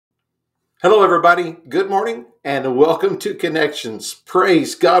Hello, everybody. Good morning and welcome to Connections.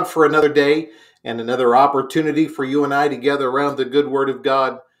 Praise God for another day and another opportunity for you and I to gather around the good word of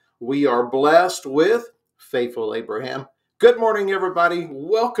God. We are blessed with faithful Abraham. Good morning, everybody.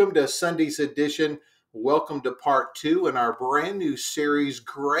 Welcome to Sunday's edition. Welcome to part two in our brand new series,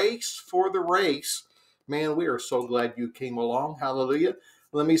 Grace for the Race. Man, we are so glad you came along. Hallelujah.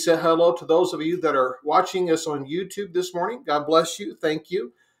 Let me say hello to those of you that are watching us on YouTube this morning. God bless you. Thank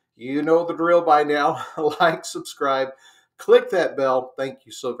you. You know the drill by now. Like, subscribe, click that bell. Thank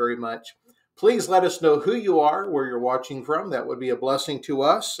you so very much. Please let us know who you are, where you're watching from. That would be a blessing to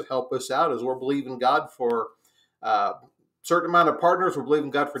us. Help us out as we're believing God for a certain amount of partners. We're believing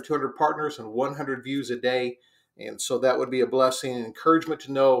God for 200 partners and 100 views a day. And so that would be a blessing and encouragement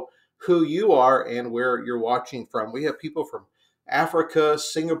to know who you are and where you're watching from. We have people from Africa,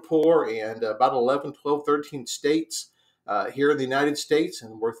 Singapore, and about 11, 12, 13 states here in the United States,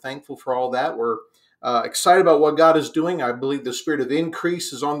 and we're thankful for all that. We're excited about what God is doing. I believe the spirit of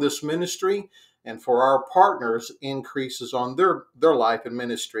increase is on this ministry, and for our partners, increase is on their life and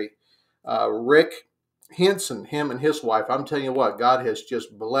ministry. Rick Henson, him and his wife, I'm telling you what, God has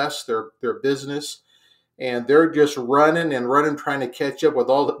just blessed their business, and they're just running and running, trying to catch up with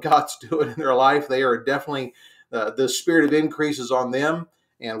all that God's doing in their life. They are definitely, the spirit of increase is on them,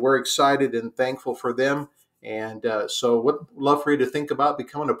 and we're excited and thankful for them. And so would love for you to think about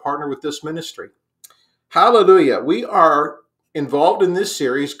becoming a partner with this ministry. Hallelujah. We are involved in this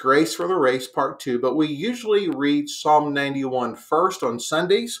series, Grace for the Race, Part 2, but we usually read Psalm 91 first on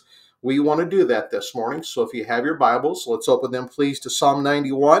Sundays. We want to do that this morning. So if you have your Bibles, let's open them, please, to Psalm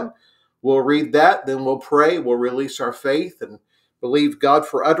 91. We'll read that, then we'll pray, we'll release our faith and believe God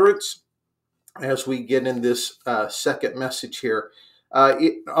for utterance as we get in this second message here.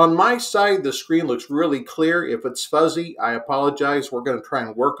 On my side, the screen looks really clear. If it's fuzzy, I apologize. We're going to try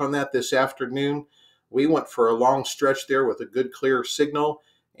and work on that this afternoon. We went for a long stretch there with a good, clear signal.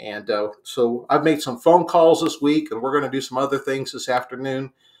 And so I've made some phone calls this week, and we're going to do some other things this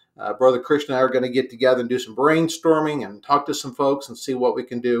afternoon. Brother Christian and I are going to get together and do some brainstorming and talk to some folks and see what we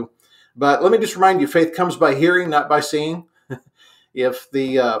can do. But let me just remind you, faith comes by hearing, not by seeing. If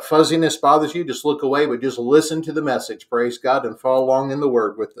the fuzziness bothers you, just look away, but just listen to the message. Praise God and follow along in the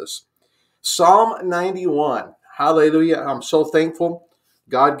word with us. Psalm 91. Hallelujah. I'm so thankful.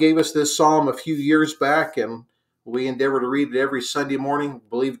 God gave us this psalm a few years back, and we endeavor to read it every Sunday morning.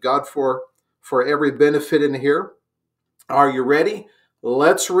 Believe God for every benefit in here. Are you ready?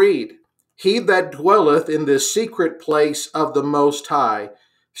 Let's read. He that dwelleth in the secret place of the Most High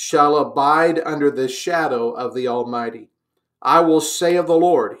shall abide under the shadow of the Almighty. I will say of the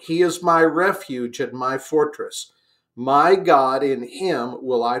Lord, He is my refuge and my fortress. My God, in Him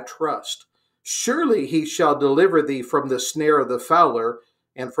will I trust. Surely He shall deliver thee from the snare of the fowler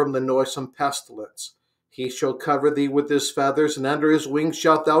and from the noisome pestilence. He shall cover thee with His feathers, and under His wings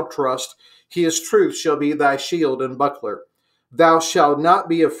shalt thou trust. His truth shall be thy shield and buckler. Thou shalt not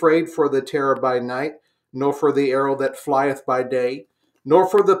be afraid for the terror by night, nor for the arrow that flieth by day, nor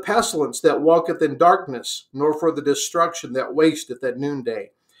for the pestilence that walketh in darkness, nor for the destruction that wasteth at noonday.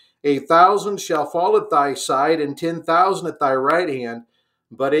 1,000 shall fall at thy side, and 10,000 at thy right hand,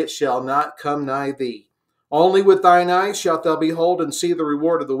 but it shall not come nigh thee. Only with thine eyes shalt thou behold and see the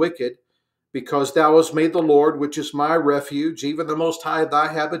reward of the wicked, because thou hast made the Lord, which is my refuge, even the Most High,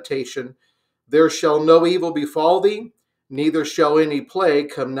 thy habitation. There shall no evil befall thee, neither shall any plague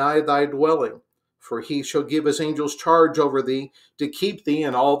come nigh thy dwelling. For He shall give His angels charge over thee, to keep thee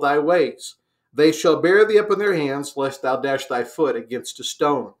in all thy ways. They shall bear thee up in their hands, lest thou dash thy foot against a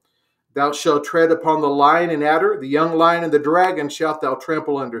stone. Thou shalt tread upon the lion and adder, the young lion and the dragon shalt thou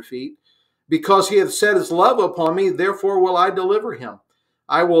trample under feet. Because He hath set His love upon me, therefore will I deliver him.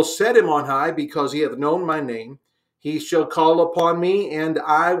 I will set him on high, because he hath known my name. He shall call upon me, and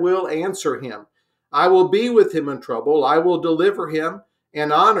I will answer him. I will be with him in trouble. I will deliver him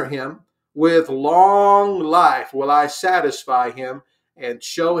and honor him. With long life will I satisfy him and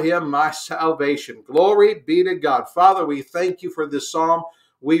show him my salvation. Glory be to God. Father, we thank you for this psalm.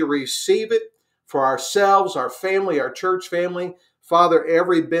 We receive it for ourselves, our family, our church family. Father,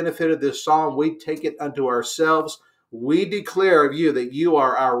 every benefit of this psalm, we take it unto ourselves. We declare of you that you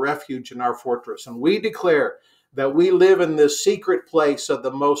are our refuge and our fortress. And we declare that we live in the secret place of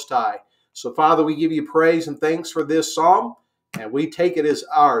the Most High. So, Father, we give you praise and thanks for this psalm, and we take it as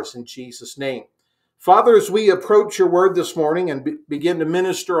ours in Jesus' name. Father, as we approach your word this morning and begin to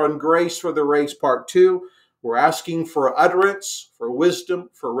minister on Grace for the Race Part 2, we're asking for utterance, for wisdom,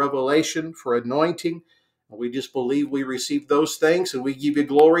 for revelation, for anointing. And we just believe we receive those things, and we give you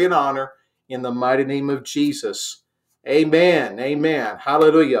glory and honor in the mighty name of Jesus. Amen. Amen.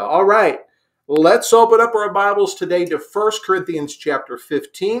 Hallelujah. All right. Let's open up our Bibles today to 1 Corinthians chapter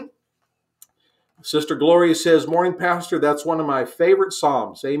 15. Sister Gloria says, "Morning, Pastor. That's one of my favorite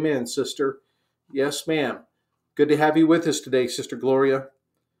Psalms." Amen, sister. Yes, ma'am. Good to have you with us today, Sister Gloria.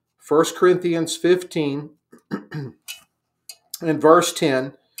 1 Corinthians 15 and verse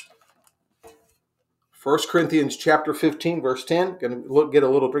 10. 1 Corinthians chapter 15, verse 10. Going to get a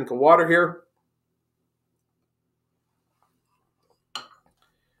little drink of water here.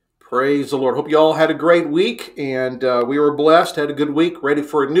 Praise the Lord. Hope you all had a great week, and we were blessed, had a good week, ready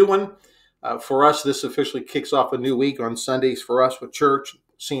for a new one. For us, this officially kicks off a new week on Sundays for us with church,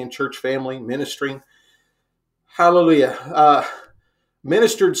 seeing church family, ministering. Hallelujah.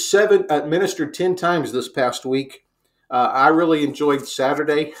 Ministered 10 times this past week. I really enjoyed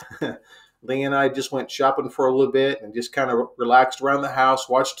Saturday. Lee and I just went shopping for a little bit and just kind of relaxed around the house,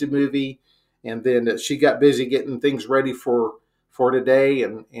 watched a movie, and then she got busy getting things ready for today.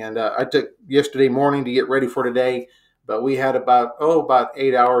 And I took yesterday morning to get ready for today. But we had about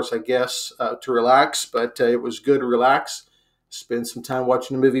 8 hours, I guess, to relax. But it was good to relax, spend some time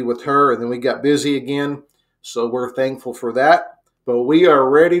watching a movie with her, and then we got busy again. So we're thankful for that. But we are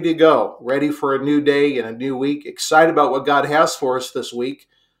ready to go, ready for a new day and a new week, excited about what God has for us this week.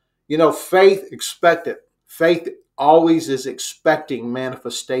 You know, faith expectant. Faith always is expecting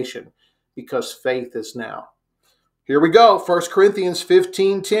manifestation because faith is now. Here we go, 1 Corinthians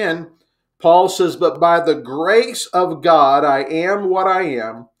 15:10. Paul says, "But by the grace of God I am what I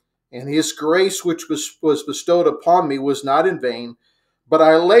am, and his grace which was bestowed upon me was not in vain. But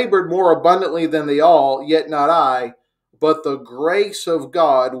I labored more abundantly than they all, yet not I, but the grace of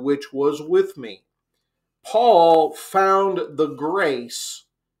God which was with me." Paul found the grace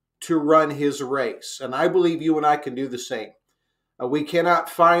to run his race, and I believe you and I can do the same. We cannot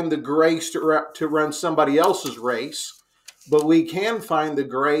find the grace to run somebody else's race, but we can find the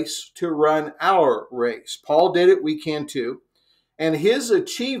grace to run our race. Paul did it, we can too. And his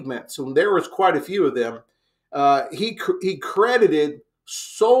achievements, and there was quite a few of them, he credited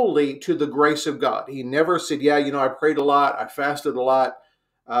solely to the grace of God. He never said, "Yeah, I prayed a lot, I fasted a lot,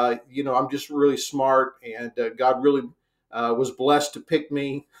 I'm just really smart, and God really was blessed to pick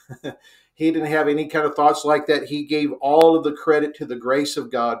me." He didn't have any kind of thoughts like that. He gave all of the credit to the grace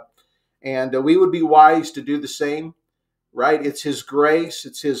of God. And we would be wise to do the same, right? It's his grace,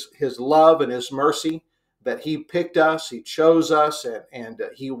 it's his love and his mercy that he picked us, he chose us, and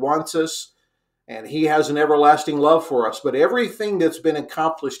he wants us, and he has an everlasting love for us. But everything that's been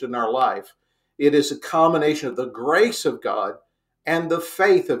accomplished in our life, it is a combination of the grace of God and the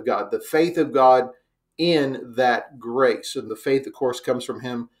faith of God in that grace. And the faith, of course, comes from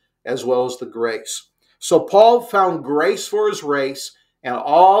him as well as the grace. So Paul found grace for his race, and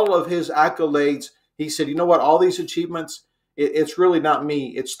all of his accolades. He said, "You know what? All these achievements, it's really not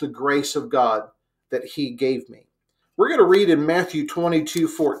me. It's the grace of God that he gave me." We're going to read in Matthew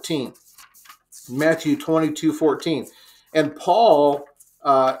 22:14. Matthew 22:14. And Paul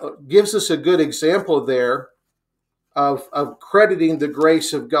gives us a good example there of crediting the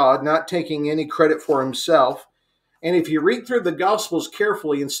grace of God, not taking any credit for himself. And if you read through the Gospels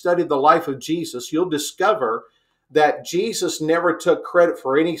carefully and study the life of Jesus, you'll discover that Jesus never took credit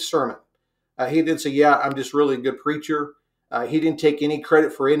for any sermon. He didn't say, "Yeah, I'm just really a good preacher." He didn't take any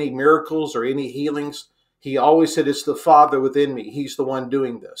credit for any miracles or any healings. He always said, "It's the Father within me. He's the one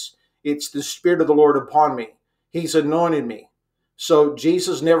doing this. It's the Spirit of the Lord upon me. He's anointed me." So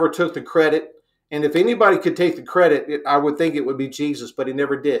Jesus never took the credit. And if anybody could take the credit, I would think it would be Jesus, but he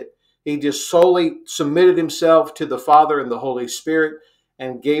never did. He just solely submitted himself to the Father and the Holy Spirit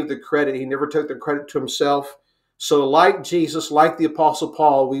and gave the credit. He never took the credit to himself. So like Jesus, like the Apostle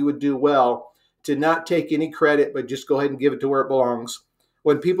Paul, we would do well to not take any credit, but just go ahead and give it to where it belongs.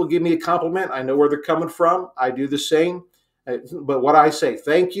 When people give me a compliment, I know where they're coming from. I do the same. But what I say,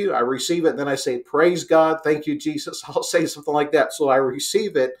 thank you, I receive it. And then I say, praise God, thank you, Jesus. I'll say something like that. So I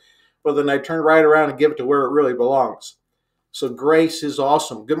receive it, but then I turn right around and give it to where it really belongs. So grace is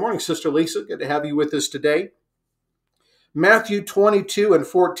awesome. Good morning, Sister Lisa. Good to have you with us today. Matthew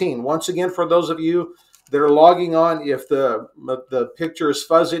 22:14. Once again, for those of you that are logging on, if the picture is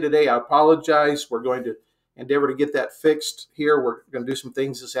fuzzy today, I apologize. We're going to endeavor to get that fixed here. We're going to do some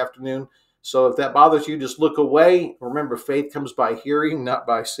things this afternoon. So if that bothers you, just look away. Remember, faith comes by hearing, not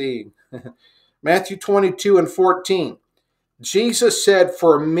by seeing. Matthew 22:14. Jesus said,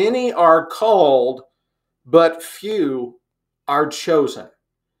 "For many are called, but few are chosen."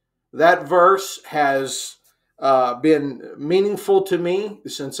 That verse has been meaningful to me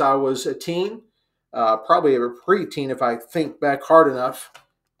since I was a teen, probably a preteen if I think back hard enough.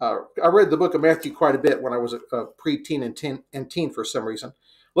 I read the book of Matthew quite a bit when I was a preteen and teen for some reason.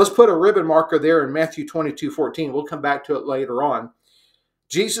 Let's put a ribbon marker there in Matthew 22:14. We'll come back to it later on.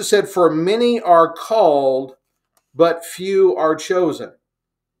 Jesus said, "For many are called, but few are chosen."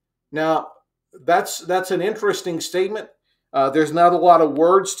 Now, that's an interesting statement. There's not a lot of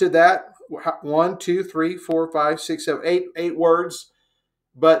words to that. 1, 2, 3, 4, 5, 6, 7, 8 words.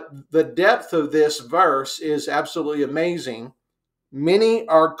 But the depth of this verse is absolutely amazing. Many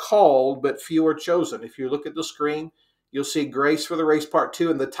are called, but few are chosen. If you look at the screen, you'll see Grace for the Race Part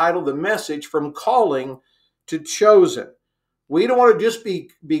 2, and the title of the message, From Calling to Chosen. We don't want to just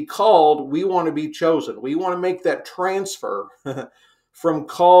be called, we want to be chosen. We want to make that transfer from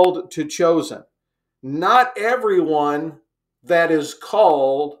called to chosen. Not everyone that is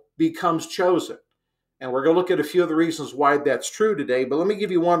called becomes chosen. And we're going to look at a few of the reasons why that's true today. But let me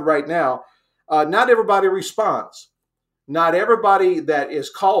give you one right now. Not everybody responds. Not everybody that is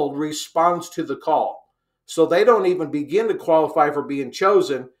called responds to the call. So they don't even begin to qualify for being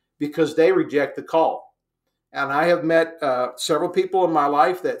chosen because they reject the call. And I have met several people in my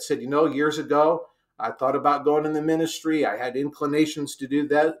life that said, years ago, I thought about going in the ministry. I had inclinations to do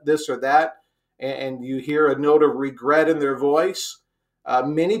that, this or that. And you hear a note of regret in their voice.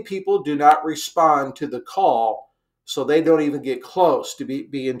 Many people do not respond to the call, so they don't even get close to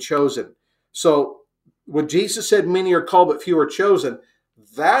being chosen. So when Jesus said many are called but few are chosen,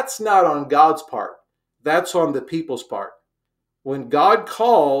 that's not on God's part. That's on the people's part. When God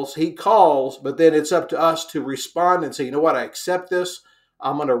calls, he calls, but then it's up to us to respond and say, you know what, I accept this.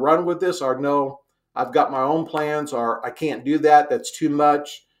 I'm going to run with this, or no, I've got my own plans, or I can't do that. That's too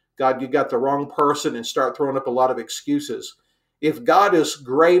much. God, you got the wrong person, and start throwing up a lot of excuses. If God is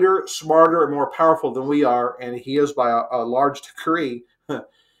greater, smarter, and more powerful than we are, and he is by a large degree,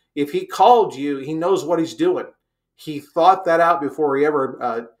 if he called you, he knows what he's doing. He thought that out before he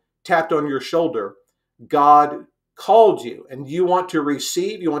ever tapped on your shoulder. God called you, and you want to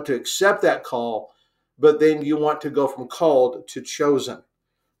receive, you want to accept that call, but then you want to go from called to chosen.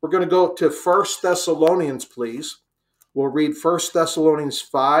 We're going to go to 1 Thessalonians, please. We'll read 1 Thessalonians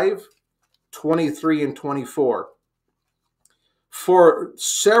 5, 23 and 24. For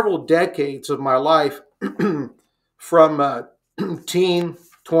several decades of my life, from teen,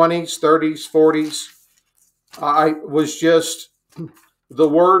 20s, 30s, 40s, I was just, the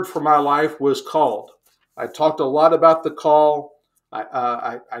word for my life was called. I talked a lot about the call.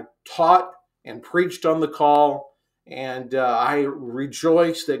 I taught and preached on the call, and I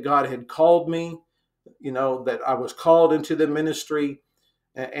rejoiced that God had called me, that I was called into the ministry,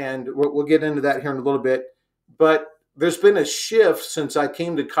 and we'll get into that here in a little bit. But there's been a shift since I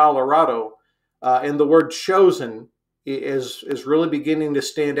came to Colorado, and the word chosen is really beginning to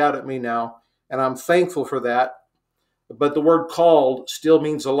stand out at me now, and I'm thankful for that. But the word called still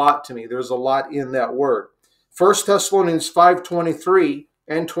means a lot to me. There's a lot in that word. 1 Thessalonians 5:23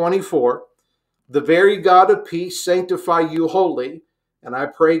 and 24, the very God of peace sanctify you wholly, and I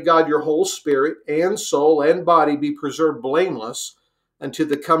pray, God, your whole spirit and soul and body be preserved blameless unto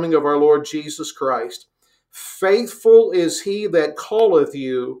the coming of our Lord Jesus Christ. Faithful is he that calleth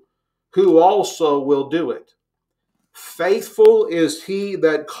you, who also will do it. Faithful is he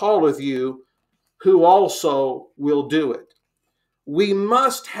that calleth you, who also will do it. We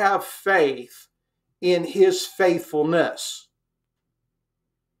must have faith in his faithfulness.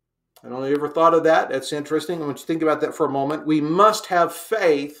 I don't know if you ever thought of that. That's interesting. I want you to think about that for a moment. We must have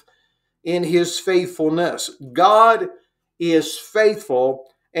faith in his faithfulness. God is faithful,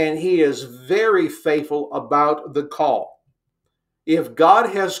 and he is very faithful about the call. If God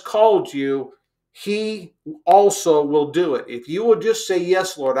has called you, he also will do it. If you will just say,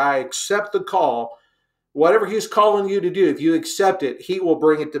 yes, Lord, I accept the call, whatever he's calling you to do, if you accept it, he will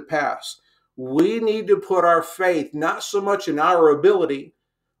bring it to pass. We need to put our faith not so much in our ability,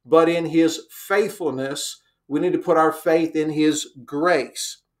 but in his faithfulness. We need to put our faith in his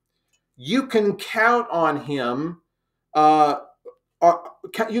grace. You can count on him. You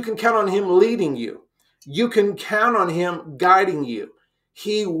can count on him leading you. You can count on him guiding you.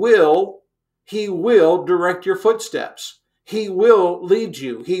 He will direct your footsteps. He will lead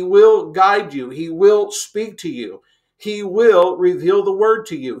you. He will guide you. He will speak to you. He will reveal the word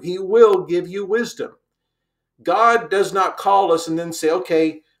to you. He will give you wisdom. God does not call us and then say,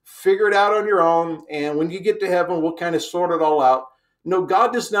 okay, figure it out on your own, and when you get to heaven, we'll kind of sort it all out. No,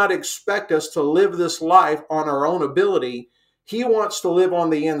 God does not expect us to live this life on our own ability. He wants to live on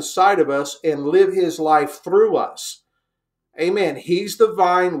the inside of us and live his life through us. Amen. He's the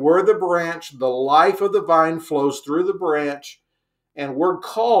vine, we're the branch. The life of the vine flows through the branch, and we're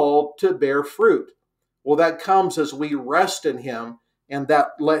called to bear fruit. Well, that comes as we rest in him and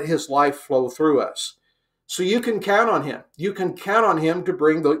that let his life flow through us. So you can count on him. You can count on him to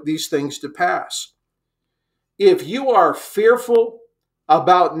bring these things to pass. If you are fearful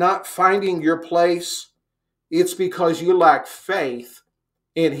about not finding your place, it's because you lack faith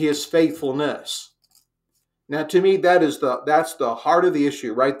in his faithfulness. Now, to me, that's the heart of the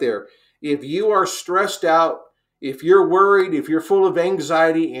issue right there. If you are stressed out, if you're worried, if you're full of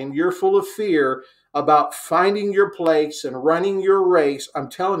anxiety and you're full of fear about finding your place and running your race, I'm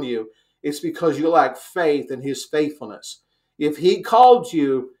telling you, it's because you lack faith in his faithfulness. If he called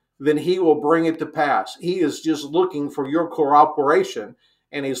you, then he will bring it to pass. He is just looking for your cooperation,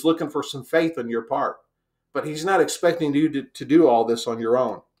 and he's looking for some faith on your part. But he's not expecting you to do all this on your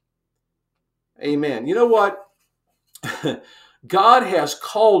own. Amen. You know what? God has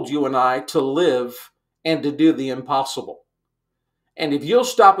called you and I to live and to do the impossible. And if you'll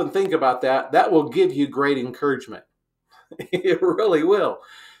stop and think about that, that will give you great encouragement. It really will.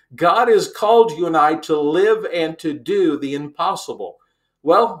 God has called you and I to live and to do the impossible.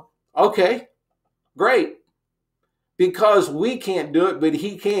 Well, okay, great. Because we can't do it, but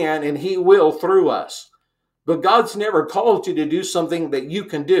he can, and he will through us. But God's never called you to do something that you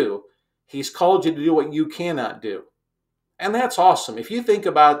can do. He's called you to do what you cannot do. And that's awesome. If you think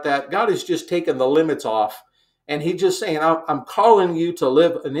about that, God has just taken the limits off, and he's just saying, I'm calling you to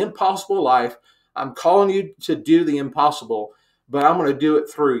live an impossible life. I'm calling you to do the impossible, but I'm going to do it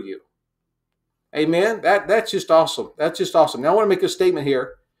through you. Amen. That's just awesome. That's just awesome. Now I want to make a statement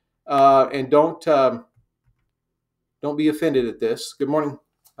here, and don't be offended at this. Good morning.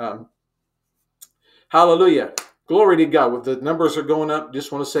 Hallelujah. Glory to God. The numbers are going up.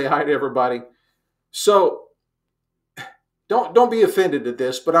 Just want to say hi to everybody. So don't be offended at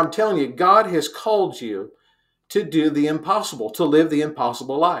this, but I'm telling you, God has called you to do the impossible, to live the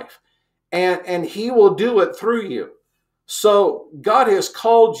impossible life. And he will do it through you. So God has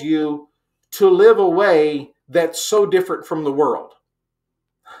called you to live a way that's so different from the world.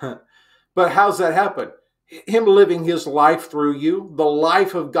 But how's that happen? Him living his life through you, the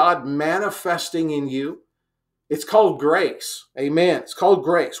life of God manifesting in you. It's called grace. Amen. It's called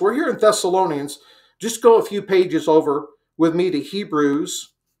grace. We're here in Thessalonians. Just go a few pages over with me to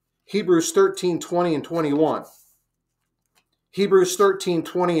Hebrews 13, 20 and 21. Hebrews 13,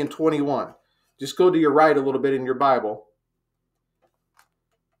 20 and 21. Just go to your right a little bit in your Bible.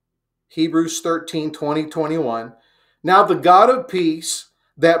 Hebrews 13, 20, 21. Now the God of peace,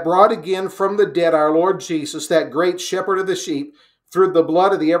 that brought again from the dead our Lord Jesus, that great shepherd of the sheep, through the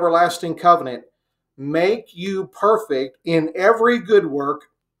blood of the everlasting covenant, make you perfect in every good work,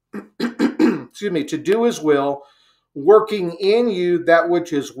 to do his will, working in you that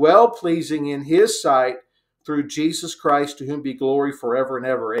which is well-pleasing in his sight, through Jesus Christ, to whom be glory forever and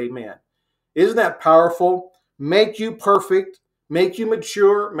ever. Amen. Isn't that powerful? Make you perfect, make you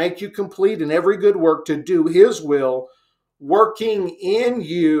mature, make you complete in every good work to do his will, working in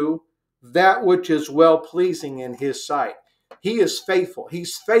you that which is well-pleasing in his sight. He is faithful.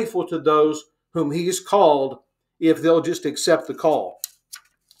 He's faithful to those whom he's called if they'll just accept the call.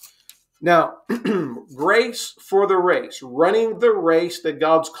 Now, grace for the race, running the race that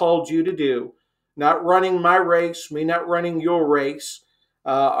God's called you to do, not running my race, me not running your race.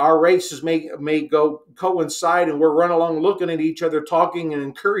 Our races may go coincide, and we're running along looking at each other, talking and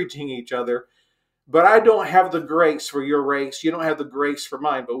encouraging each other. But I don't have the grace for your race. You don't have the grace for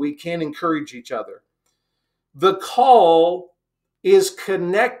mine, but we can encourage each other. The call is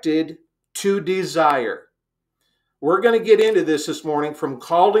connected to desire. We're going to get into this morning, from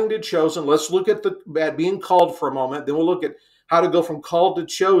calling to chosen. Let's look at being called for a moment. Then we'll look at how to go from called to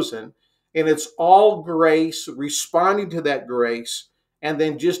chosen. And it's all grace, responding to that grace, and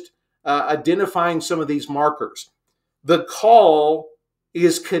then just identifying some of these markers. The call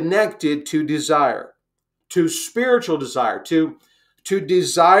is connected to desire, to spiritual desire, to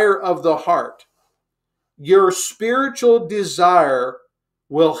desire of the heart. Your spiritual desire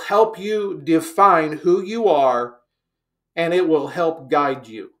will help you define who you are, and it will help guide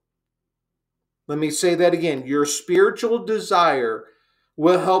you. Let me say that again. Your spiritual desire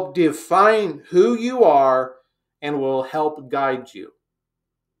will help define who you are and will help guide you.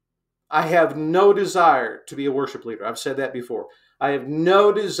 I have no desire to be a worship leader. I've said that before. I have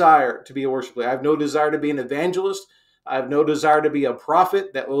no desire to be a worship leader. I have no desire to be an evangelist. I have no desire to be a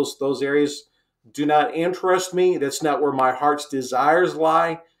prophet. Those areas do not interest me. That's not where my heart's desires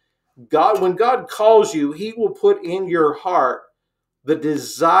lie. When God calls you, he will put in your heart the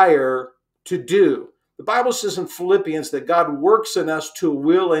desire to do. The Bible says in Philippians that God works in us to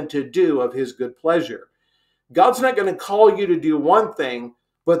will and to do of his good pleasure. God's not going to call you to do one thing,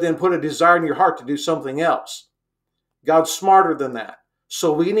 but then put a desire in your heart to do something else. God's smarter than that.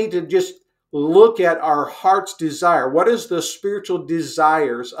 So we need to just look at our heart's desire. What is the spiritual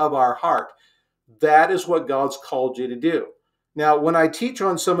desires of our heart? That is what God's called you to do. Now, when I teach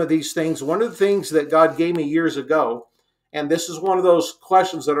on some of these things, one of the things that God gave me years ago, and this is one of those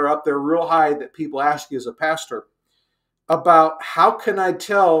questions that are up there real high that people ask you as a pastor, about how can I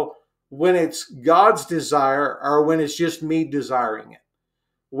tell when it's God's desire or when it's just me desiring it?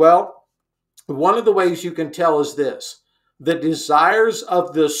 Well, one of the ways you can tell is this: the desires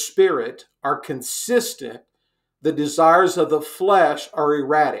of the Spirit are consistent, the desires of the flesh are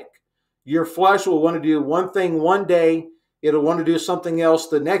erratic. Your flesh will want to do one thing one day, it'll want to do something else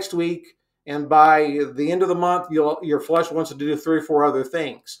the next week, and by the end of the month, your flesh wants to do 3 or 4 other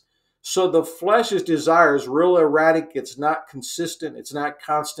things. So the flesh's desire is real erratic, it's not consistent, it's not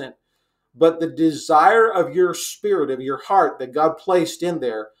constant. But the desire of your spirit, of your heart that God placed in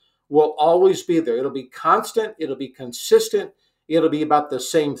there will always be there. It'll be constant, it'll be consistent, it'll be about the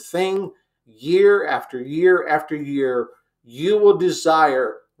same thing year after year after year. You will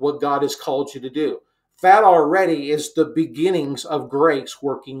desire what God has called you to do. That already is the beginnings of grace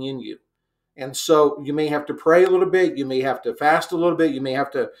working in you. And so you may have to pray a little bit, you may have to fast a little bit, you may have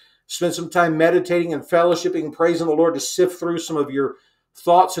to spend some time meditating and fellowshipping and praising the Lord to sift through some of your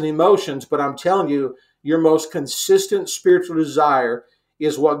thoughts and emotions. But I'm telling you, your most consistent spiritual desire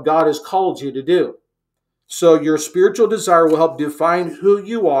is what God has called you to do. So your spiritual desire will help define who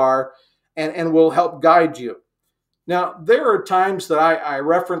you are and will help guide you. Now, there are times that I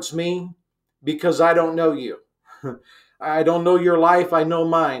reference me because I don't know you. I don't know your life, I know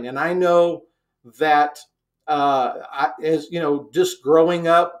mine. And I know that as you know, just growing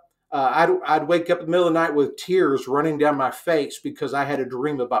up, I'd wake up in the middle of the night with tears running down my face because I had a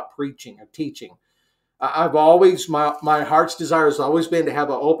dream about preaching or teaching. I've always, my heart's desire has always been to have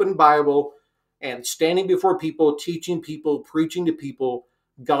an open Bible and standing before people, teaching people, preaching to people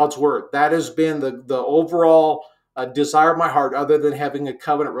God's word. That has been the overall desire of my heart, other than having a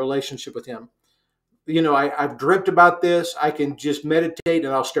covenant relationship with Him. You know, I've dreamt about this. I can just meditate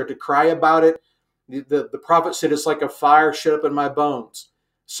and I'll start to cry about it. The prophet said it's like a fire shut up in my bones.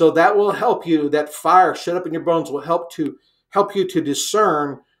 So that will help you. That fire shut up in your bones will help you to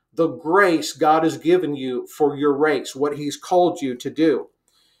discern the grace God has given you for your race, what He's called you to do.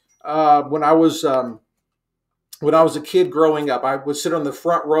 When I was a kid growing up, I would sit on the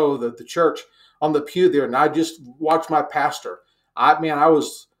front row of the church on the pew there, and I just watched my pastor.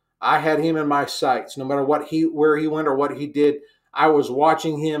 I had him in my sights. No matter where he went or what he did, I was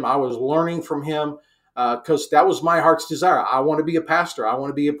watching him. I was learning from him because that was my heart's desire. I want to be a pastor. I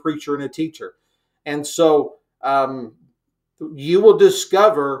want to be a preacher and a teacher. And so you will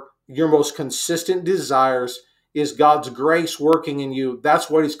discover your most consistent desires is God's grace working in you.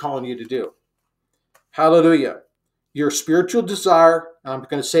 That's what He's calling you to do. Hallelujah. Your spiritual desire, and I'm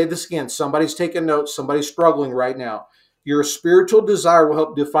going to say this again, somebody's taking notes, somebody's struggling right now. Your spiritual desire will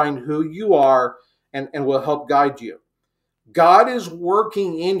help define who you are and will help guide you. God is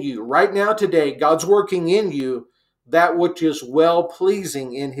working in you right now today. God's working in you that which is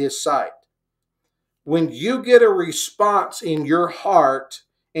well-pleasing in His sight. When you get a response in your heart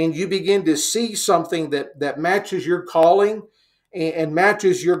and you begin to see something that matches your calling and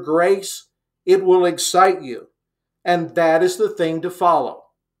matches your grace, it will excite you. And that is the thing to follow.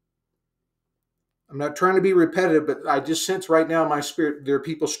 I'm not trying to be repetitive, but I just sense right now in my spirit there are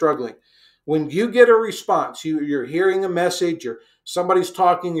people struggling. When you get a response, you're hearing a message, or somebody's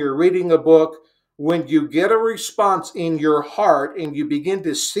talking, you're reading a book, when you get a response in your heart and you begin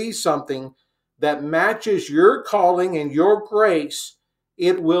to see something that matches your calling and your grace,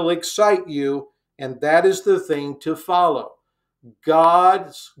 it will excite you, and that is the thing to follow.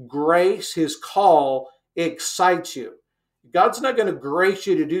 God's grace, His call, excites you. God's not going to grace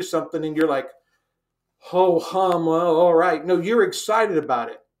you to do something and you're like, ho hum, well, all right. No, you're excited about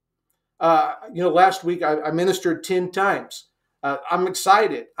it. Last week I ministered 10 times. I'm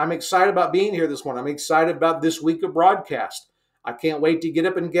excited. I'm excited about being here this morning. I'm excited about this week of broadcast. I can't wait to get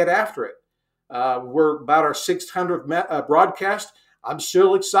up and get after it. We're about our 600th broadcast. I'm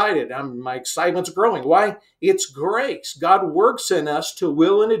still excited. My excitement's growing. Why? It's grace. God works in us to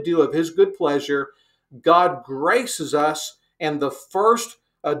will and to do of His good pleasure. God graces us, and the first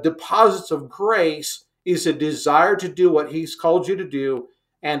deposits of grace is a desire to do what He's called you to do,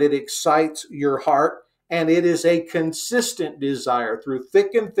 and it excites your heart, and it is a consistent desire through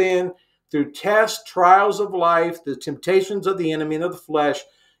thick and thin, through tests, trials of life, the temptations of the enemy and of the flesh,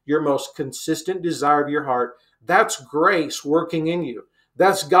 your most consistent desire of your heart. That's grace working in you.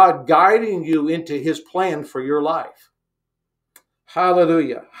 That's God guiding you into His plan for your life.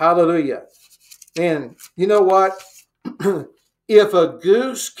 Hallelujah. Hallelujah. And you know what? If a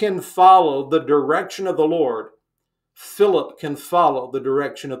goose can follow the direction of the Lord, Philip can follow the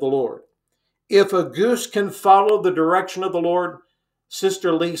direction of the Lord. If a goose can follow the direction of the Lord,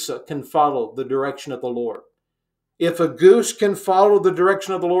 Sister Lisa can follow the direction of the Lord. If a goose can follow the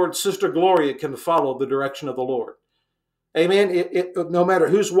direction of the Lord, Sister Gloria can follow the direction of the Lord. Amen. No matter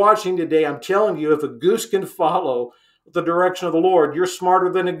who's watching today, I'm telling you, if a goose can follow the direction of the Lord, you're smarter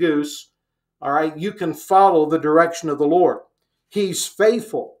than a goose. All right. You can follow the direction of the Lord. He's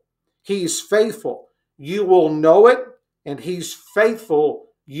faithful. He's faithful. You will know it, and He's faithful.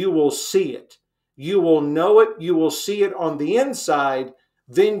 You will see it. You will know it. You will see it on the inside.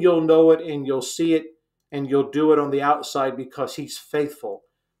 Then you'll know it and you'll see it, and you'll do it on the outside, because He's faithful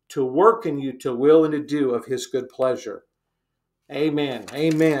to work in you to will and to do of His good pleasure. Amen.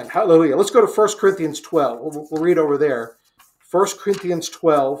 Amen. Hallelujah. Let's go to 1 Corinthians 12. We'll read over there. 1 Corinthians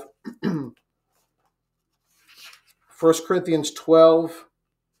 12. 1 Corinthians 12,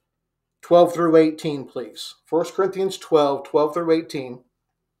 12 through 18, please. 1 Corinthians 12, 12 through 18.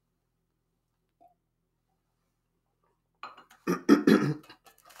 1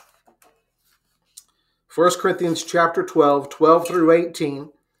 Corinthians chapter 12, 12 through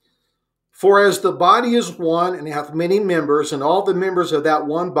 18. For as the body is one and hath many members, and all the members of that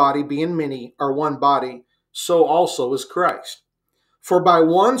one body, being many, are one body, so also is Christ. For by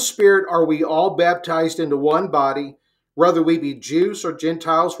one Spirit are we all baptized into one body, whether we be Jews or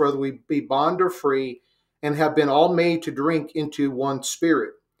Gentiles, whether we be bond or free, and have been all made to drink into one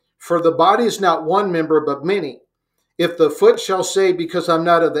Spirit. For the body is not one member, but many. If the foot shall say, because I'm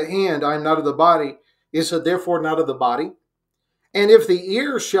not of the hand, I am not of the body, is it therefore not of the body? And if the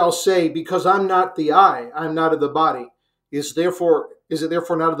ear shall say, because I'm not the eye, I am not of the body, is it therefore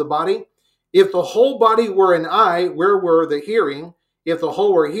not of the body? If the whole body were an eye, where were the hearing? If the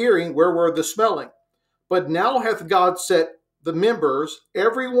whole were hearing, where were the smelling? But now hath God set the members,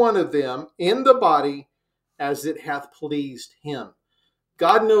 every one of them, in the body as it hath pleased Him.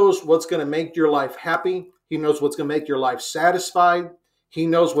 God knows what's going to make your life happy. He knows what's going to make your life satisfied. He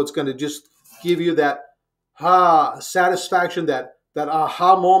knows what's going to just give you that satisfaction, that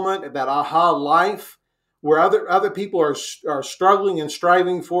aha moment, that aha life, where other people are struggling and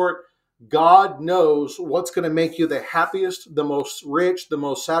striving for it. God knows what's going to make you the happiest, the most rich, the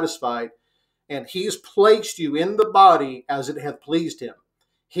most satisfied. And He's placed you in the body as it hath pleased Him.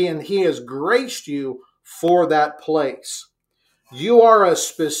 He has graced you for that place. You are a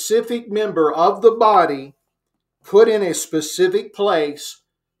specific member of the body, put in a specific place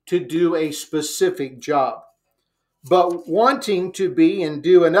to do a specific job. But wanting to be and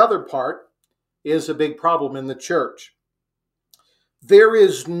do another part is a big problem in the church. There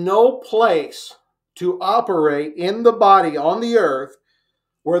is no place to operate in the body on the earth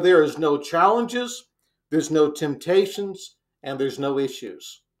where there is no challenges, there's no temptations, and there's no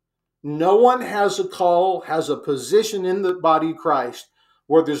issues. No one has a call, has a position in the body of Christ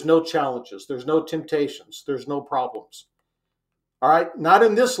where there's no challenges, there's no temptations, there's no problems. All right, not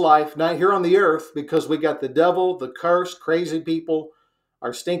in this life, not here on the earth, because we got the devil, the curse, crazy people,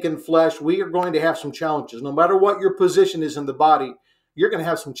 our stinking flesh. We are going to have some challenges. No matter what your position is in the body, you're going to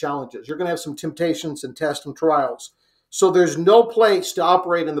have some challenges. You're going to have some temptations and tests and trials. So there's no place to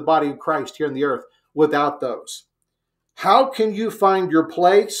operate in the body of Christ here on the earth without those. How can you find your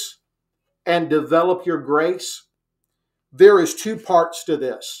place and develop your grace? There is two parts to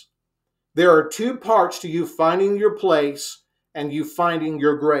this. There are two parts to you finding your place and you finding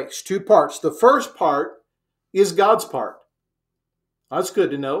your grace. Two parts. The first part is God's part. That's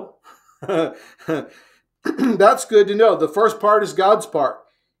good to know. That's good to know. The first part is God's part.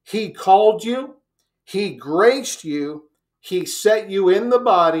 He called you. He graced you. He set you in the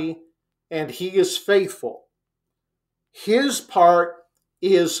body, and He is faithful. His part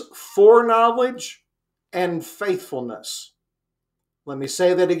is foreknowledge and faithfulness. Let me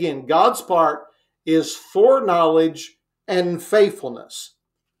say that again. God's part is foreknowledge and faithfulness.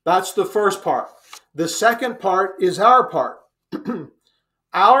 That's the first part. The second part is our part.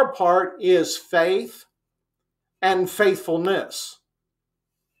 Our part is faith and faithfulness.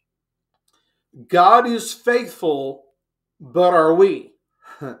 God is faithful, but are we?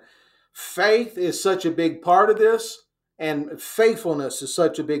 Faith is such a big part of this, and faithfulness is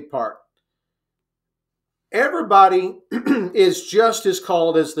such a big part. Everybody is just as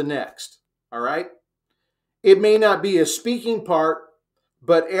called as the next, all right? It may not be a speaking part,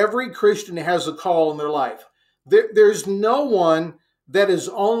 but every Christian has a call in their life. There's no one that is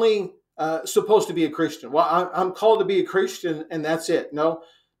only supposed to be a Christian. Well, I'm called to be a Christian, and that's it. No,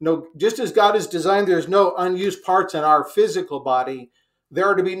 just as God is designed, there's no unused parts in our physical body. There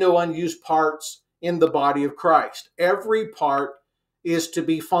are to be no unused parts in the body of Christ. Every part is to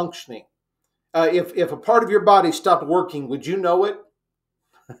be functioning. If a part of your body stopped working, would you know it?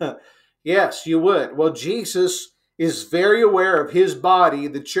 Yes, you would. Well, Jesus is very aware of his body,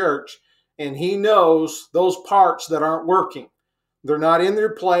 the church, and he knows those parts that aren't working. They're not in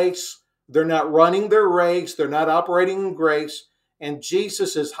their place. They're not running their race. They're not operating in grace. And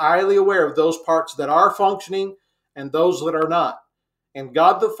Jesus is highly aware of those parts that are functioning and those that are not. And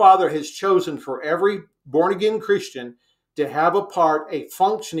God the Father has chosen for every born-again Christian to have a part, a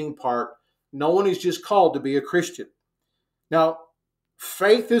functioning part. No one is just called to be a Christian. Now,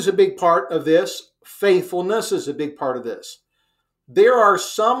 faith is a big part of this. Faithfulness is a big part of this. There are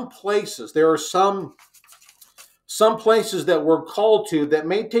some places that we're called to that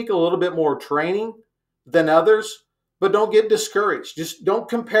may take a little bit more training than others, but don't get discouraged. Just don't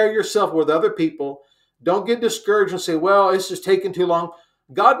compare yourself with other people. Don't get discouraged and say, well, this is taking too long.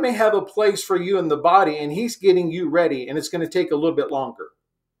 God may have a place for you in the body, and he's getting you ready, and it's going to take a little bit longer.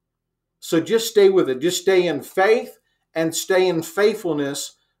 So just stay with it. Just stay in faith and stay in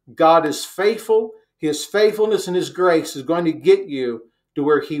faithfulness. God is faithful. His faithfulness and his grace is going to get you to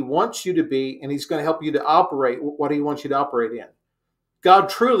where he wants you to be, and he's going to help you to operate what he wants you to operate in. God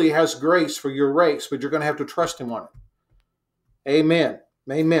truly has grace for your race, but you're going to have to trust him on it. Amen.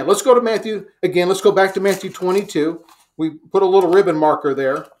 Amen. Let's go to Matthew again. Let's go back to Matthew 22. We put a little ribbon marker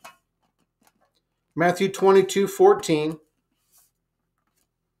there. Matthew 22:14.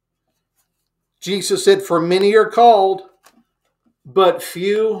 Jesus said, "For many are called, but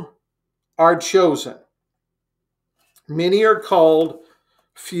few are chosen." Many are called,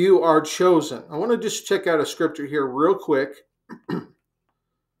 few are chosen. I want to just check out a scripture here real quick.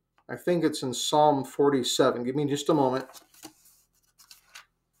 I think it's in Psalm 47. Give me just a moment.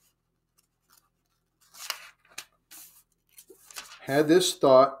 Had this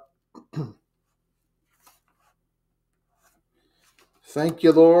thought. Thank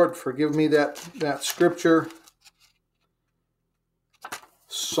you, Lord, for giving me that scripture.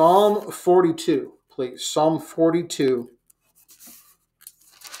 Psalm 42, please. Psalm 42.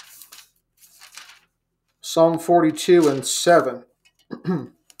 Psalm 42 and 7.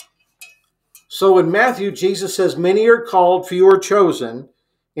 So in Matthew, Jesus says, many are called, few are chosen.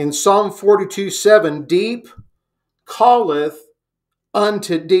 In Psalm 42:7, deep calleth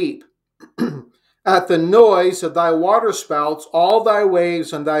unto deep. At the noise of thy waterspouts, all thy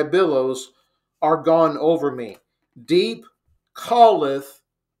waves and thy billows are gone over me. Deep calleth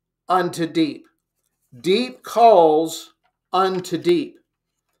unto deep. Deep calls unto deep.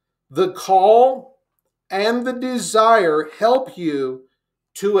 The call and the desire help you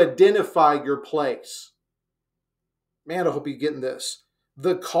to identify your place. Man, I hope you're getting this.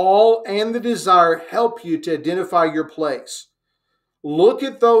 The call and the desire help you to identify your place. Look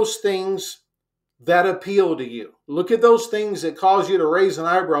at those things that appeal to you. Look at those things that cause you to raise an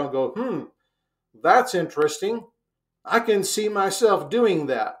eyebrow and go, that's interesting. I can see myself doing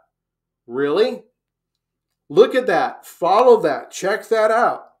that. Really? Look at that. Follow that. Check that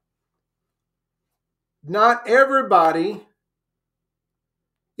out. Not everybody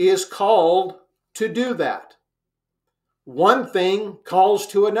is called to do that. One thing calls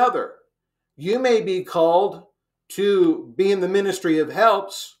to another. You may be called to be in the ministry of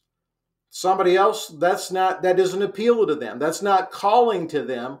helps. Somebody else, that doesn't appeal to them. That's not calling to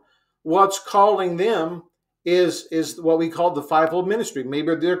them. What's calling them is what we call the fivefold ministry.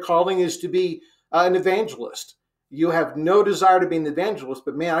 Maybe their calling is to be an evangelist. You have no desire to be an evangelist,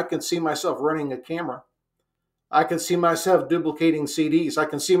 but man, I can see myself running a camera. I can see myself duplicating CDs. I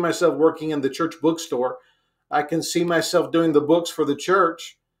can see myself working in the church bookstore. I can see myself doing the books for the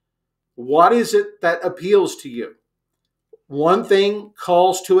church. What is it that appeals to you? One thing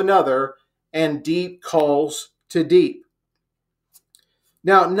calls to another, and deep calls to deep.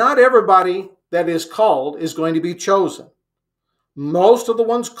 Now, not everybody that is called is going to be chosen. Most of the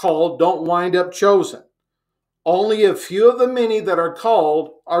ones called don't wind up chosen. Only a few of the many that are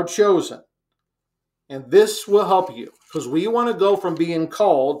called are chosen. And this will help you because we want to go from being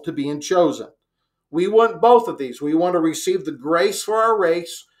called to being chosen. We want both of these. We want to receive the grace for our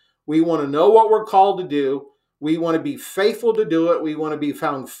race. We want to know what we're called to do. We want to be faithful to do it. We want to be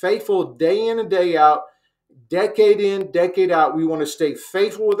found faithful day in and day out, decade in, decade out. We want to stay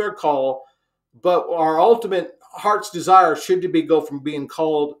faithful with our call, but our ultimate heart's desire should be go from being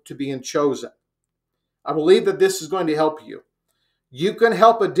called to being chosen. I believe that this is going to help you. You can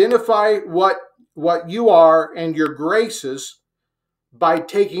help identify what you are and your graces by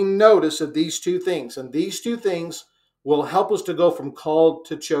taking notice of these two things. And these two things will help us to go from called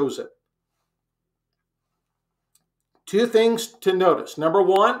to chosen. Two things to notice. Number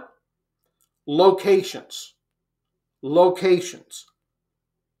one, locations. Locations.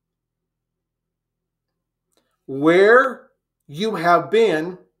 where you have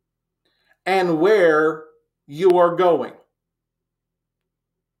been and where you are going.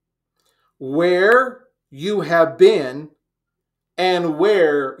 Where you have been and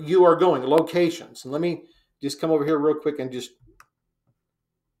where you are going. Locations. And let me just come over here real quick and just...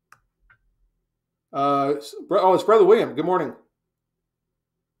 it's Brother William. Good morning.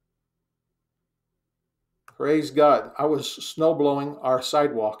 Praise God. I was snow blowing our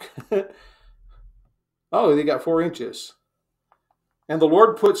sidewalk. Oh, they got 4 inches. And the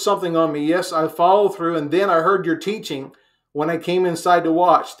Lord put something on me. Yes, I followed through, and then I heard your teaching when I came inside to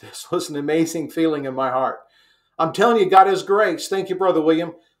watch. This was an amazing feeling in my heart. I'm telling you, God has grace. Thank you, Brother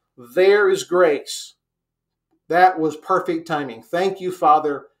William. There is grace. That was perfect timing. Thank you,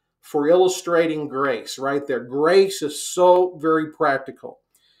 Father, for illustrating grace right there. Grace is so very practical.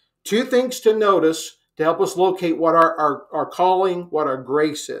 2 things to notice to help us locate what our calling, what our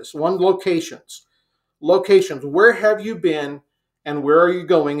grace is. 1, locations. Locations. Where have you been and where are you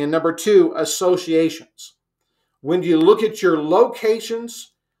going? And number 2, associations. When you look at your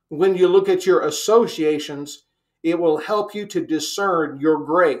locations, when you look at your associations, it will help you to discern your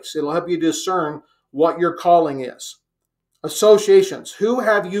grace. It'll help you discern what your calling is. Associations. Who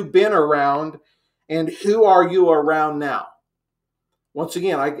have you been around and who are you around now? Once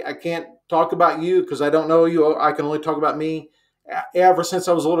again, I can't talk about you because I don't know you. I can only talk about me. Ever since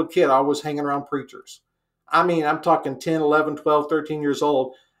I was a little kid, I was hanging around preachers. I mean, I'm talking 10, 11, 12, 13 years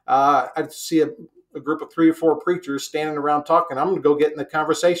old. I'd see a group of 3 or 4 preachers standing around talking. I'm going to go get in the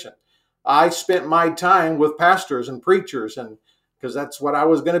conversation. I spent my time with pastors and preachers, and because that's what I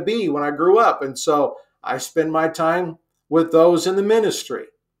was going to be when I grew up. And so I spend my time with those in the ministry.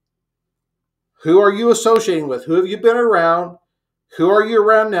 Who are you associating with? Who have you been around? Who are you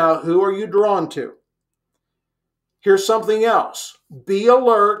around now? Who are you drawn to? Here's something else. Be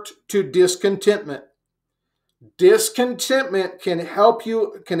alert to discontentment. Discontentment can help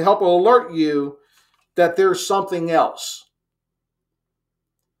alert you that there's something else.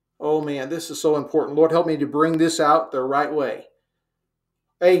 Oh man, this is so important. Lord, help me to bring this out the right way.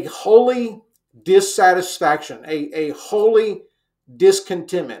 A holy dissatisfaction, a holy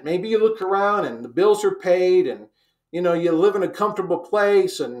discontentment. Maybe you look around and the bills are paid and you live in a comfortable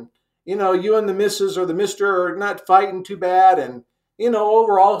place and you and the missus or the mister are not fighting too bad and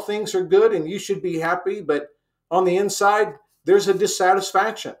overall things are good and you should be happy, but on the inside there's a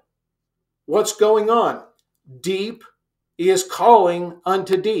dissatisfaction. What's going on? Deep is calling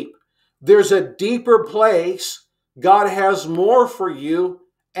unto deep. There's a deeper place. God has more for you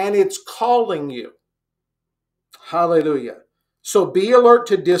and it's calling you. Hallelujah. So be alert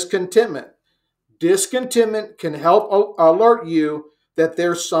to discontentment. Discontentment can help alert you that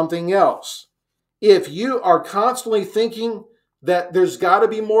there's something else. If you are constantly thinking that there's got to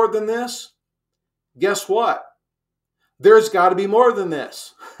be more than this, guess what? There's got to be more than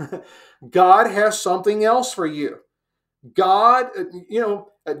this. God has something else for you. God,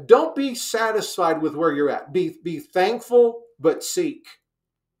 don't be satisfied with where you're at. Be thankful, but seek.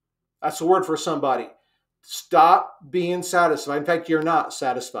 That's a word for somebody. Stop being satisfied. In fact, you're not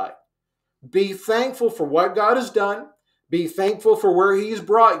satisfied. Be thankful for what God has done. Be thankful for where He's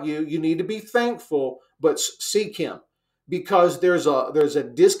brought you. You need to be thankful, but seek Him. Because there's a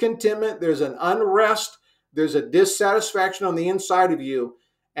discontentment, there's an unrest, there's a dissatisfaction on the inside of you.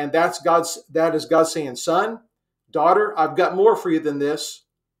 And that is God saying, son, daughter, I've got more for you than this.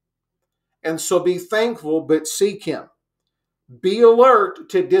 And so be thankful, but seek Him. Be alert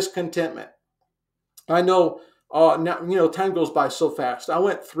to discontentment. I know, now, time goes by so fast. I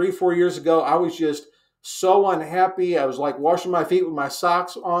went 3-4 years ago. I was just so unhappy. I was like washing my feet with my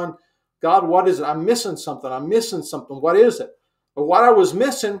socks on. God, what is it? I'm missing something. I'm missing something. What is it? But what I was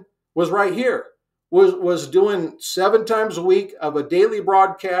missing was right here. Was doing 7 times a week of a daily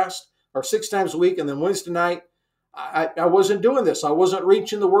broadcast, or 6 times a week, and then Wednesday night, I wasn't doing this. I wasn't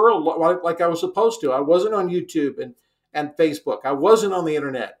reaching the world like I was supposed to. I wasn't on YouTube and Facebook. I wasn't on the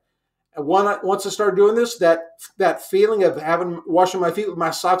internet. And once I started doing this, that feeling of washing my feet with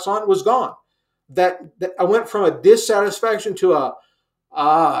my socks on was gone. That I went from a dissatisfaction to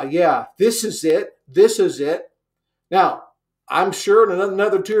this is it. This is it. Now, I'm sure in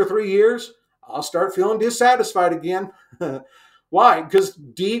another 2 or 3 years, I'll start feeling dissatisfied again. Why? Because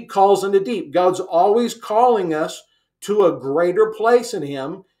deep calls into deep. God's always calling us to a greater place in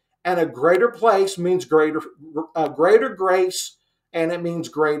Him, and a greater place means greater grace, and it means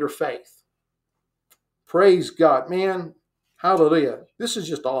greater faith. Praise God, man. Hallelujah. This is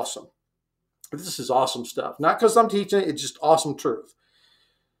just awesome. This is awesome stuff. Not because I'm teaching it, it's just awesome truth.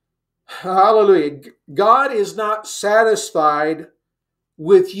 Hallelujah. God is not satisfied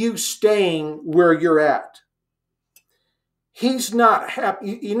with you staying where you're at. He's not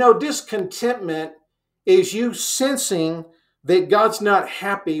happy. You know, discontentment is you sensing that God's not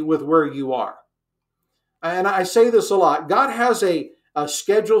happy with where you are. And I say this a lot. God has a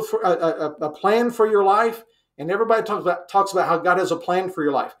schedule for a plan for your life, and everybody talks about how God has a plan for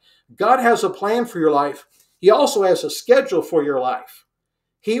your life. God has a plan for your life. He also has a schedule for your life.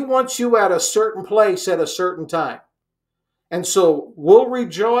 He wants you at a certain place at a certain time. And so we'll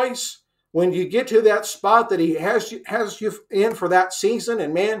rejoice when you get to that spot that He has you in for that season.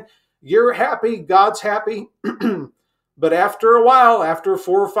 And man, you're happy, God's happy. But after a while, after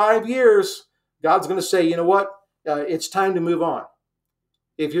 4 or 5 years, God's going to say, you know what? It's time to move on.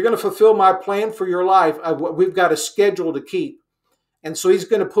 If you're going to fulfill my plan for your life, we've got a schedule to keep. And so He's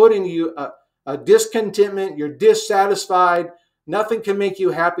going to put in you a discontentment. You're dissatisfied. Nothing can make you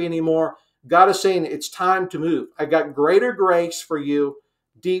happy anymore. God is saying it's time to move. I got greater grace for you.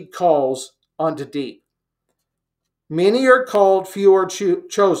 Deep calls unto deep. Many are called, few are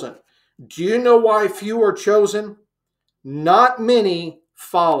chosen. Do you know why few are chosen? Not many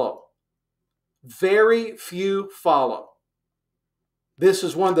follow. Very few follow. This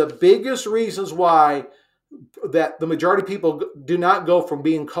is one of the biggest reasons why that the majority of people do not go from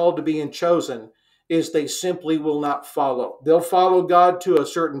being called to being chosen, is they simply will not follow. They'll follow God to a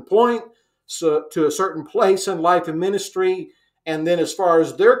certain point, so to a certain place in life and ministry, and then as far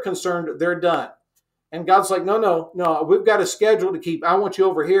as they're concerned, they're done. And God's like, no, we've got a schedule to keep. I want you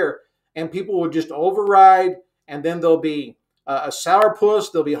over here. And people will just override, and then they'll be a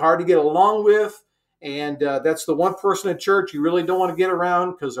sourpuss. They'll be hard to get along with. And that's the one person in church you really don't want to get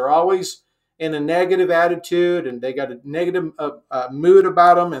around, because they're always in a negative attitude, and they got a negative mood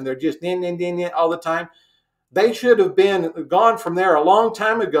about them, and they're just all the time. They should have been gone from there a long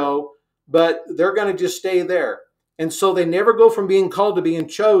time ago, but they're going to just stay there. And so they never go from being called to being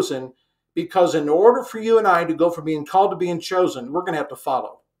chosen, because in order for you and I to go from being called to being chosen, we're going to have to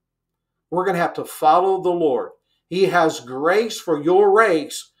follow. We're going to have to follow the Lord. He has grace for your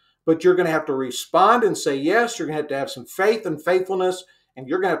race, but you're going to have to respond and say yes. You're going to have some faith and faithfulness, and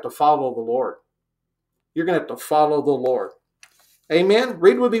you're going to have to follow the Lord. You're going to have to follow the Lord. Amen.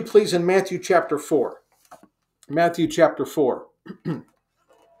 Read with me, please, in Matthew chapter 4. Matthew chapter 4.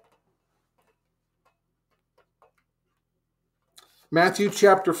 Matthew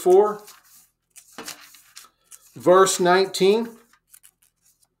chapter 4, verse 19.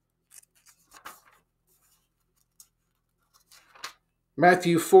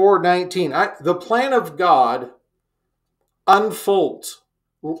 Matthew 4:19. The plan of God unfolds.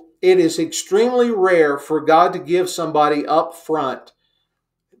 It is extremely rare for God to give somebody up front,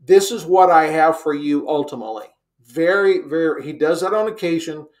 this is what I have for you ultimately. Very, very, He does that on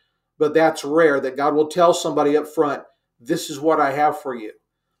occasion, but that's rare that God will tell somebody up front, this is what I have for you.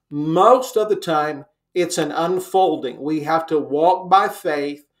 Most of the time, it's an unfolding. We have to walk by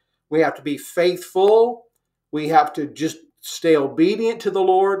faith. We have to be faithful. We have to just stay obedient to the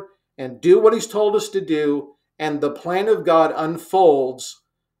Lord and do what He's told us to do. And the plan of God unfolds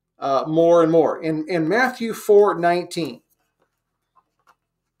more and more. In Matthew 4:19,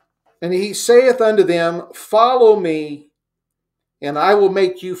 and He saith unto them, follow me, and I will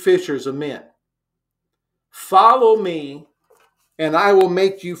make you fishers of men. Follow me, and I will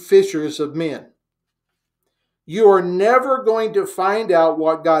make you fishers of men. You are never going to find out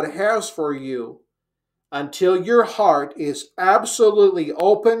what God has for you until your heart is absolutely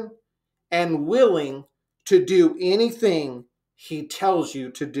open and willing to do anything He tells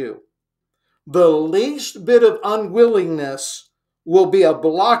you to do. The least bit of unwillingness will be a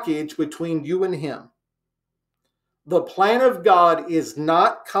blockage between you and Him. The plan of God is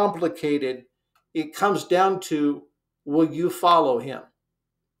not complicated. It comes down to, will you follow Him?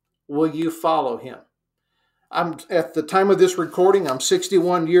 Will you follow Him? I'm at the time of this recording, I'm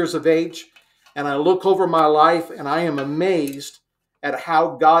 61 years of age, and I look over my life and I am amazed at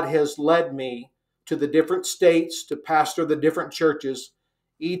how God has led me to the different states to pastor the different churches.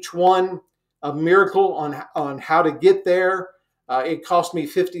 Each one a miracle on how to get there. It cost me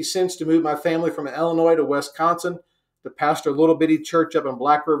 50 cents to move my family from Illinois to Wisconsin to pastor a little bitty church up in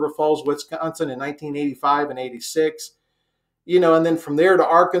Black River Falls, Wisconsin in 1985 and 86. And then from there to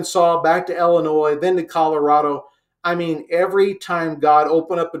Arkansas, back to Illinois, then to Colorado. I mean, every time God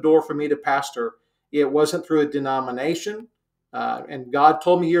opened up a door for me to pastor, it wasn't through a denomination. And God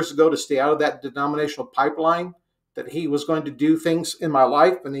told me years ago to stay out of that denominational pipeline, that He was going to do things in my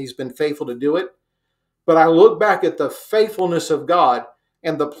life, and He's been faithful to do it. But I look back at the faithfulness of God,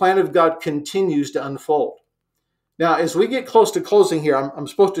 and the plan of God continues to unfold. Now, as we get close to closing here, I'm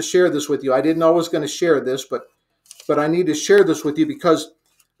supposed to share this with you. I didn't know I was going to share this, but I need to share this with you because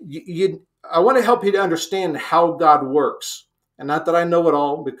I want to help you to understand how God works. And not that I know it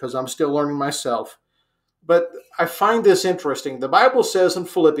all, because I'm still learning myself. But I find this interesting. The Bible says in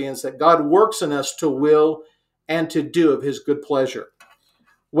Philippians that God works in us to will and to do of his good pleasure.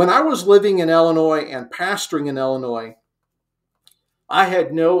 When I was living in Illinois and pastoring in Illinois, I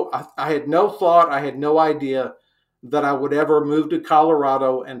had no thought, I had no idea that I would ever move to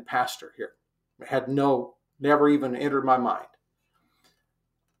Colorado and pastor here. Never even entered my mind.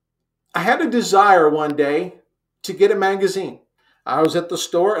 I had a desire one day to get a magazine. I was at the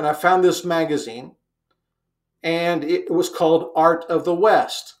store and I found this magazine, and it was called Art of the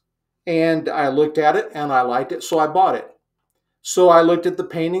West. And I looked at it and I liked it, so I bought it. So I looked at the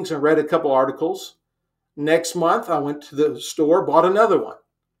paintings and read a couple articles. Next month, I went to the store, bought another one.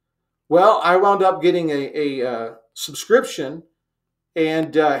 Well, I wound up getting a subscription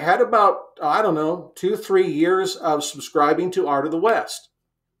and had about, 2-3 years of subscribing to Art of the West.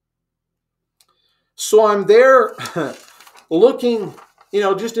 So I'm there looking,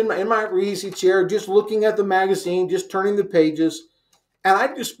 just in my easy chair, just looking at the magazine, just turning the pages. And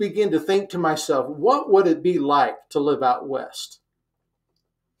I just begin to think to myself, what would it be like to live out west?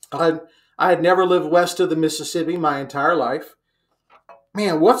 I had never lived west of the Mississippi my entire life.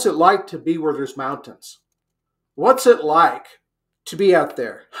 Man, what's it like to be where there's mountains? What's it like to be out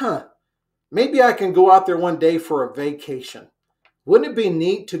there? Maybe I can go out there one day for a vacation. Wouldn't it be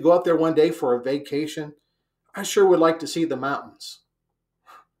neat to go out there one day for a vacation? I sure would like to see the mountains.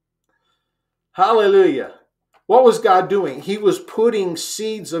 Hallelujah. What was God doing? He was putting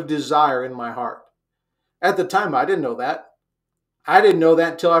seeds of desire in my heart. At the time, I didn't know that. I didn't know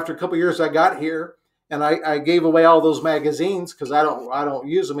that until after a couple of years I got here, and I gave away all those magazines because I don't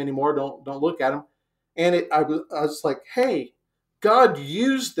use them anymore. Don't look at them. And I was like, hey, God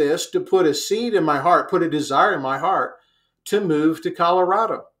used this to put a seed in my heart, put a desire in my heart to move to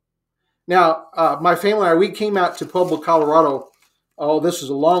Colorado. Now, my family and I, we came out to Pueblo, Colorado. Oh, this was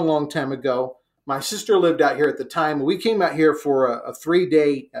a long, long time ago. My sister lived out here at the time. We came out here for a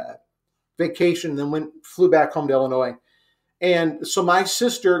 3-day vacation, then flew back home to Illinois. And so my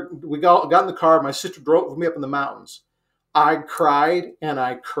sister, we got in the car. My sister drove me up in the mountains. I cried and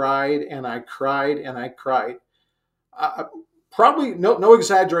I cried and I cried and I cried. Probably, no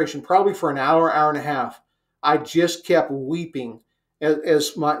exaggeration, probably for an hour, hour and a half. I just kept weeping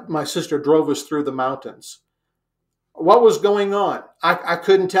as my sister drove us through the mountains. What was going on? I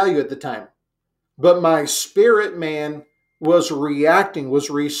couldn't tell you at the time. But my spirit man was reacting, was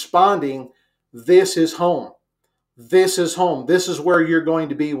responding. This is home. This is home. This is where you're going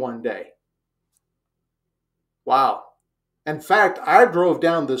to be one day. Wow. In fact, I drove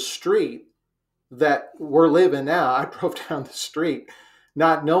down the street that we're living now. I drove down the street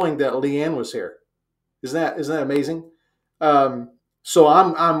not knowing that Leanne was here. Isn't that amazing? So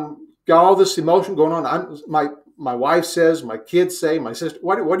I'm got all this emotion going on. My wife says, my kids say, my sister,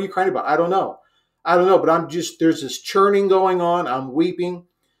 what are you crying about? I don't know, but there's this churning going on. I'm weeping.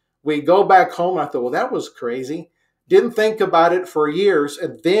 We go back home. And I thought, well, that was crazy. Didn't think about it for years.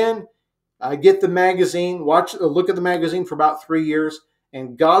 And then I get the magazine, look at the magazine for about 3 years,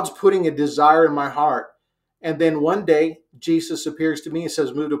 and God's putting a desire in my heart. And then one day, Jesus appears to me and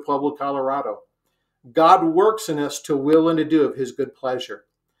says, move to Pueblo, Colorado. God works in us to will and to do of his good pleasure.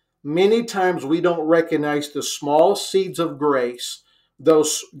 Many times we don't recognize the small seeds of grace.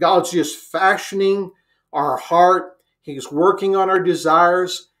 God's just fashioning our heart. He's working on our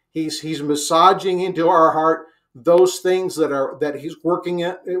desires. He's massaging into our heart those things that he's working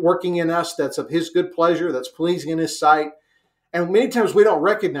in us, that's of his good pleasure, that's pleasing in his sight. And many times we don't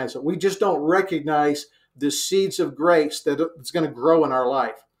recognize it. We just don't recognize the seeds of grace that's going to grow in our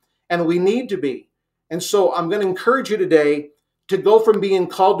life. And we need to be. And so I'm going to encourage you today to go from being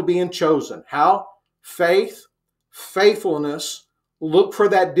called to being chosen. How? Faith, faithfulness, look for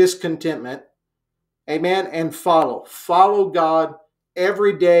that discontentment. Amen. And follow. Follow God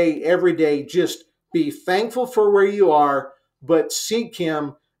every day. Just be thankful for where you are, but seek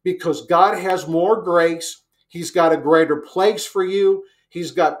him because God has more grace. He's got a greater place for you.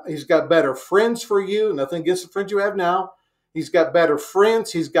 He's got better friends for you. Nothing against the friends you have now. He's got better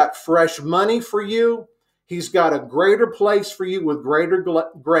friends. He's got fresh money for you. He's got a greater place for you with greater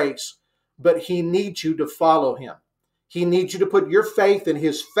grace, but he needs you to follow him. He needs you to put your faith in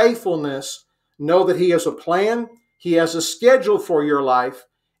his faithfulness. Know that he has a plan. He has a schedule for your life.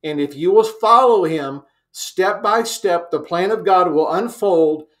 And if you will follow him step by step, the plan of God will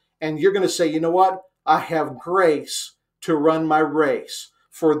unfold. And you're going to say, you know what? I have grace to run my race.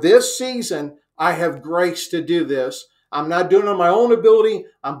 For this season, I have grace to do this. I'm not doing it on my own ability.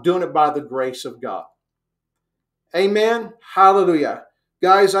 I'm doing it by the grace of God. Amen. Hallelujah.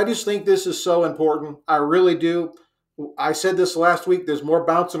 Guys, I just think this is so important. I really do. I said this last week. There's more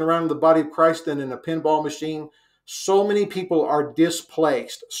bouncing around in the body of Christ than in a pinball machine. So many people are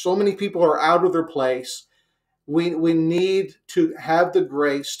displaced. So many people are out of their place. We need to have the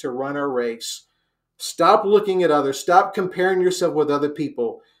grace to run our race. Stop looking at others. Stop comparing yourself with other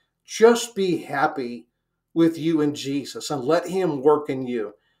people. Just be happy with you and Jesus and let him work in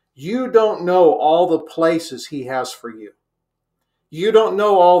you. You don't know all the places he has for you. You don't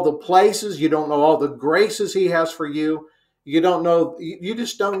know all the places. You don't know all the graces he has for you. You don't know. You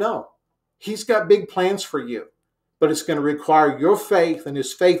just don't know. He's got big plans for you, but it's going to require your faith and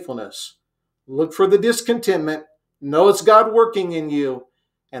his faithfulness. Look for the discontentment. Know it's God working in you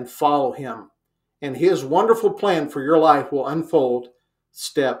and follow him. And his wonderful plan for your life will unfold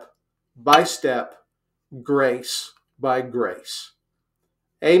step by step, grace by grace.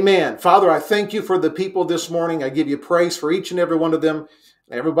 Amen. Father, I thank you for the people this morning. I give you praise for each and every one of them.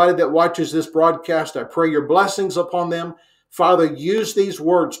 Everybody that watches this broadcast, I pray your blessings upon them. Father, use these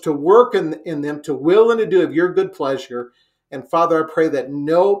words to work in them, to will and to do of your good pleasure. And Father, I pray that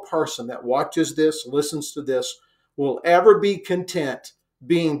no person that watches this, listens to this, will ever be content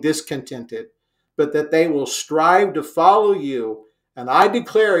being discontented, but that they will strive to follow you. And I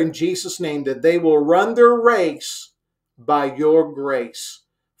declare in Jesus' name that they will run their race by your grace.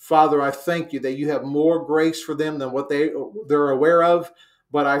 Father, I thank you that you have more grace for them than what they're aware of,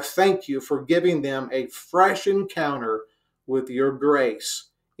 but I thank you for giving them a fresh encounter with your grace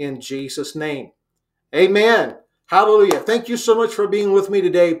in Jesus' name. Amen. Hallelujah. Thank you so much for being with me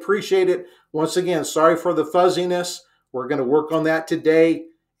today. Appreciate it. Once again, sorry for the fuzziness. We're going to work on that today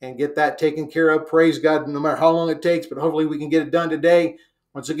and get that taken care of. Praise God, no matter how long it takes, but hopefully we can get it done today.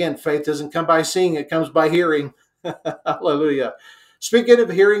 Once again, faith doesn't come by seeing, it comes by hearing. Hallelujah. Speaking of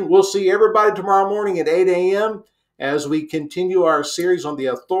hearing, we'll see everybody tomorrow morning at 8 a.m. as we continue our series on the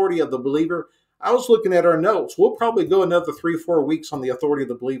authority of the believer. I was looking at our notes. We'll probably go another 3-4 weeks on the authority of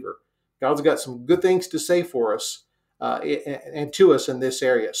the believer. God's got some good things to say for us and to us in this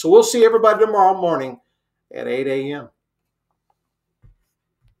area. So we'll see everybody tomorrow morning at 8 a.m.